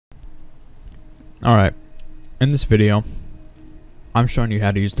Alright, in this video, I'm showing you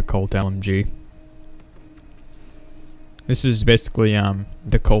how to use the Colt LMG. This is basically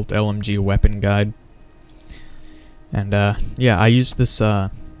the Colt LMG weapon guide. And yeah, I used this a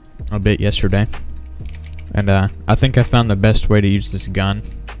bit yesterday. And I think I found the best way to use this gun.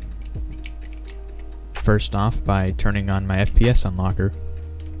 First off, by turning on my FPS unlocker.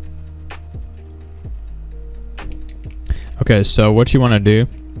 Okay, so what you want to do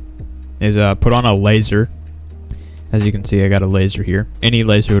is put on a laser. As you can see, I got a laser here. Any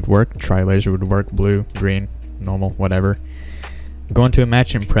laser would work. Tri-laser would work. Blue, green, normal, whatever. Go into a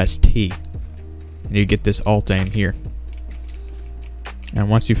match and press T. And you get this alt aim here. And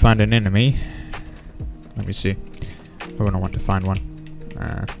once you find an enemy, let me see. We're going to want to find one.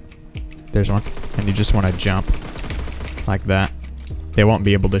 There's one. And you just want to jump like that. They won't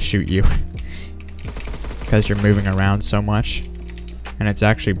be able to shoot you because you're moving around so much. And it's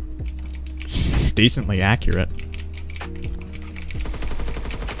actually decently accurate.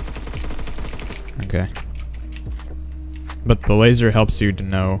 Okay. But the laser helps you to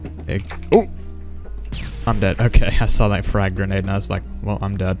know... Oh! I'm dead. Okay, I saw that frag grenade and I was like, well,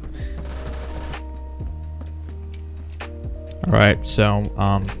 I'm dead. Alright, so,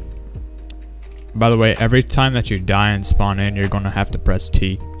 by the way, every time that you die and spawn in, you're going to have to press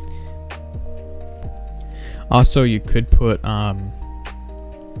T. Also, you could put,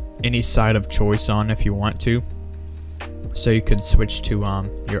 any side of choice on if you want to. So you could switch to,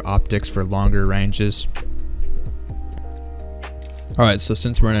 your optics for longer ranges. Alright, so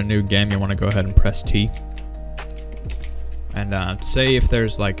since we're in a new game, you want to go ahead and press T. And, say if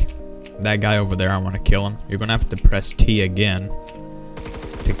there's, like, that guy over there, I want to kill him. You're going to have to press T again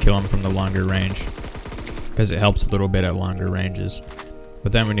to kill him from the longer range. Because it helps a little bit at longer ranges.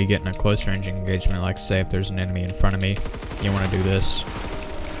 But then when you get in a close range engagement, like say if there's an enemy in front of me, you want to do this.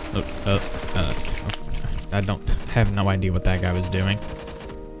 I have no idea what that guy was doing.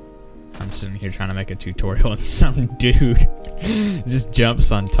 I'm sitting here trying to make a tutorial and some dude just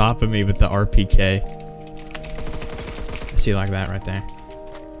jumps on top of me with the RPK. See, like that right there.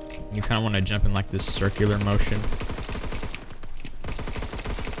 You kind of want to jump in like this circular motion.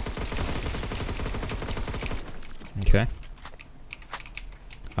 Okay.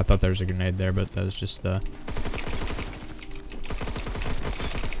 I thought there was a grenade there, but that was just the...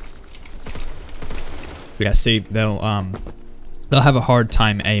 Yeah, see, they'll have a hard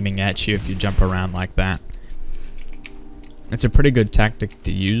time aiming at you if you jump around like that. It's a pretty good tactic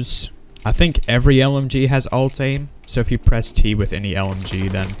to use. I think every LMG has alt aim, so if you press T with any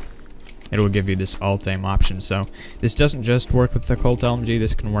LMG, then it will give you this alt aim option. So this doesn't just work with the Colt LMG,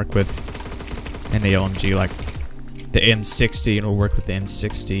 this can work with any LMG, like the M60, it'll work with the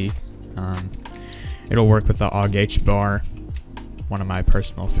M60. It'll work with the AUG bar, one of my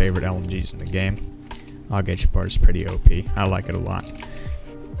personal favorite LMGs in the game. AUG bar is pretty OP. I like it a lot.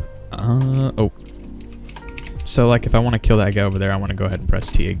 Oh. So like if I want to kill that guy over there, I want to go ahead and press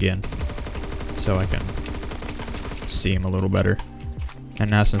T again. So I can see him a little better.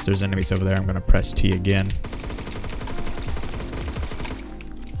 And now since there's enemies over there, I'm going to press T again.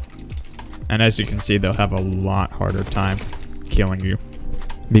 And as you can see, they'll have a lot harder time killing you.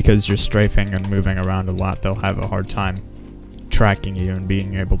 Because you're strafing and moving around a lot, they'll have a hard time tracking you and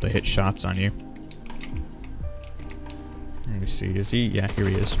being able to hit shots on you. Let me see, is he? Yeah, here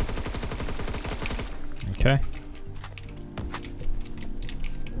he is. Okay.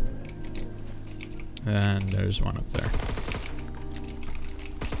 And there's one up there.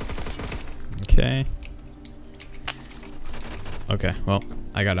 Okay. Okay, well,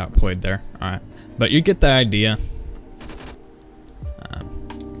 I got outplayed there. Alright. But you get the idea.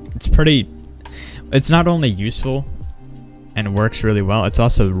 It's not only useful and works really well, it's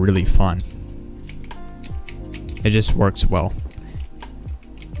also really fun. It just works well.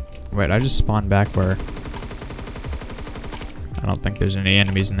 Wait, I just spawned back where I don't think there's any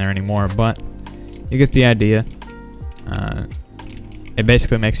enemies in there anymore, but you get the idea. It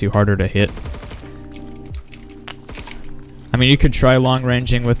basically makes you harder to hit. I mean, you could try long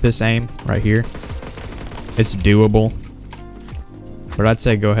ranging with this aim right here. It's doable. But I'd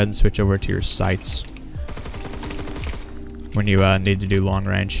say go ahead and switch over to your sights when you need to do long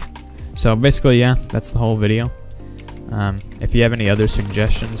range. So basically, yeah, that's the whole video. If you have any other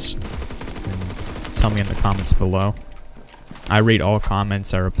suggestions, then tell me in the comments below. I read all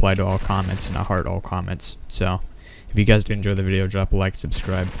comments, I reply to all comments, and I heart all comments. So if you guys did enjoy the video, drop a like,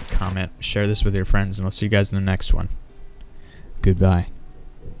 subscribe, comment, share this with your friends, and I'll see you guys in the next one. Goodbye.